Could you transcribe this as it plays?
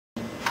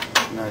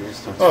No,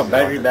 just Oh,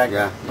 battery backup.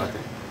 Yeah, but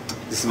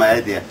this is my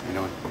idea, you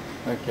know.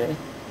 Okay.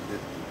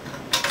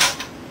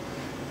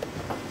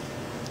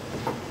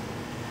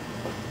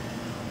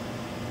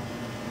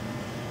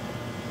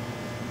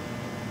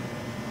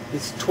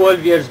 It's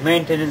 12 years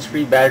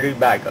maintenance-free battery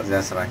backup.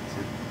 That's right.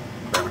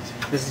 Very much.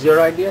 This is your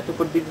idea to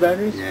put these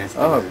batteries? Yes.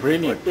 Oh,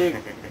 brilliant.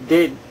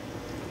 What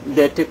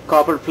they took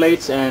copper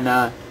plates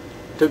and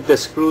took the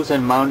screws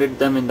and mounted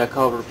them in the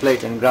copper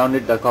plate and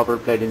grounded the copper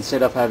plate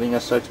instead of having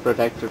a surge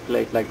protector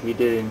plate like we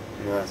did in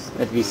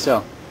that we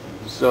saw.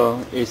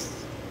 So it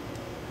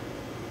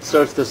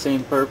serves the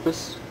same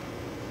purpose.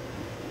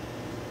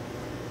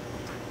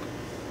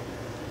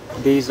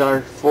 These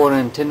are 4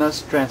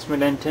 antennas,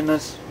 transmit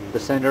antennas. The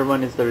center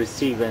one is the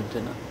receive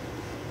antenna.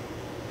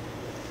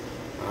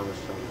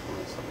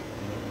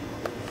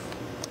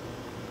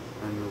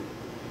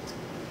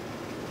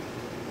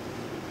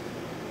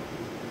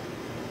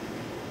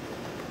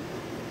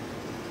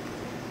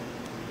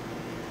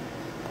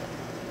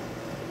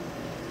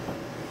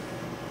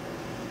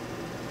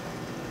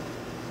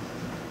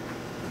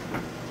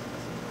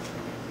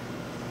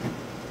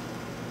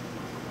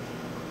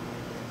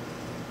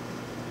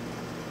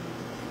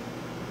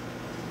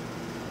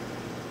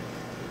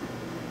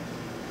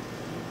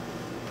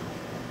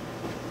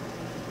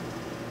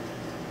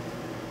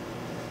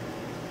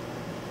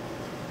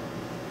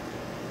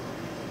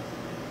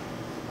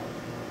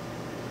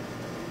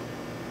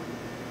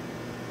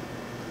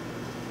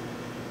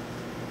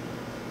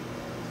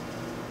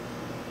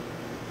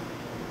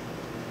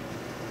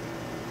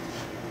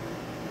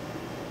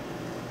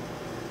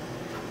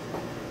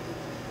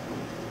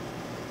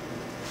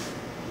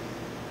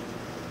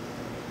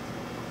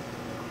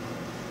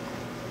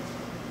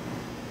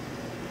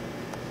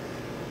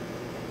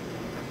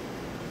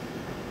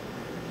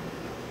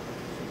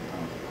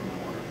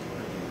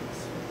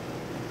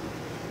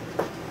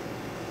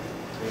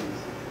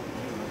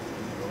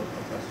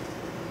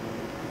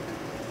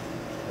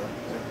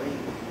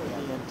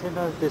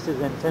 This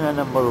is antenna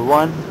number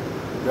 1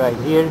 right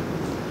here.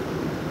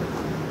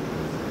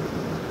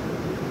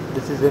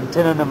 This is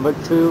antenna number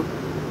 2.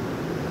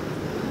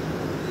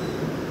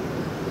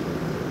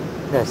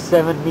 There's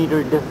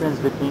 7-meter difference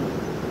between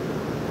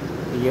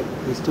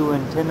these two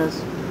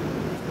antennas.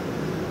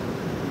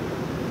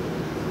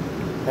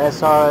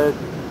 SRL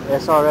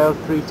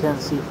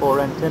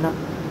 310C4 antenna.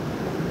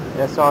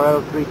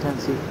 SRL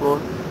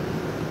 310C4.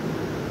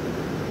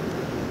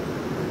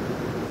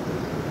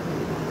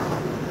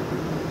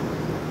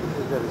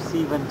 The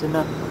receive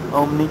antenna,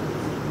 Omni.